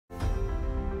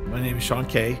My name is Sean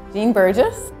Kay. Jean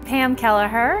Burgess. Pam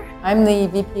Kelleher. I'm the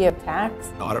VP of Tax.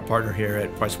 Audit partner here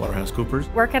at PricewaterhouseCoopers.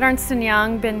 Work at Ernst &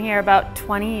 Young, been here about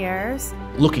 20 years.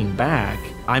 Looking back,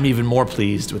 I'm even more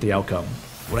pleased with the outcome.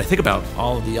 When I think about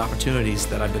all of the opportunities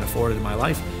that I've been afforded in my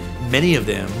life, many of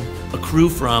them accrue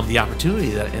from the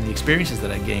opportunity and the experiences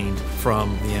that I gained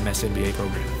from the MS MBA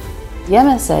program. The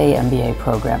MSA MBA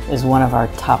program is one of our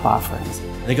top offerings.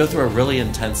 They go through a really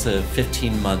intensive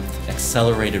 15-month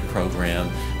accelerated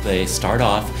program. They start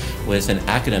off with an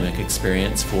academic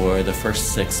experience for the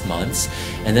first 6 months,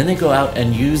 and then they go out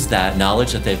and use that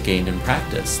knowledge that they've gained in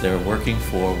practice. They're working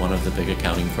for one of the big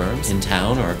accounting firms in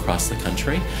town or across the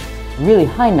country. A really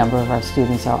high number of our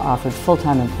students are offered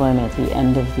full-time employment at the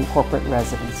end of the corporate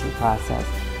residency process.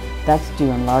 That's due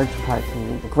in large part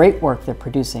to the great work they're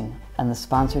producing and the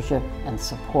sponsorship and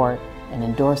support and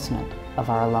endorsement of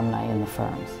our alumni in the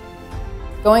firms.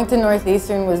 Going to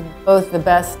Northeastern was both the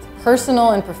best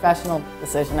personal and professional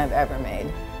decision I've ever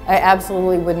made. I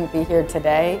absolutely wouldn't be here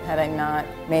today had I not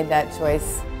made that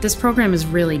choice. This program is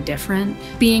really different.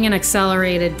 Being an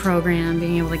accelerated program,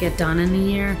 being able to get done in a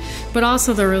year, but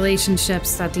also the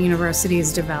relationships that the university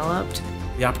has developed.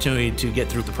 The opportunity to get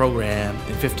through the program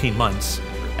in 15 months.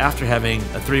 After having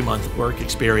a 3-month work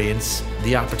experience,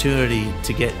 the opportunity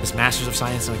to get this Master's of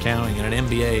Science in Accounting and an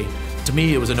MBA, to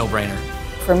me it was a no-brainer.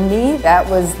 For me, that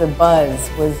was the buzz,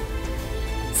 was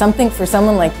something for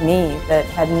someone like me that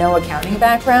had no accounting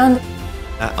background.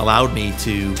 That allowed me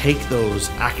to take those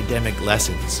academic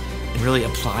lessons and really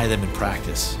apply them in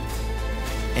practice.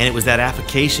 And it was that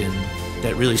application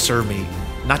that really served me,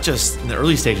 not just in the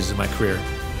early stages of my career,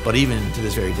 but even to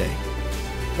this very day.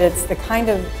 It's the kind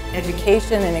of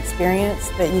education and experience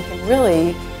that you can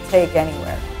really take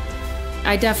anywhere.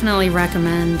 I definitely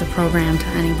recommend the program to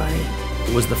anybody.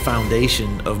 It was the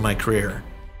foundation of my career.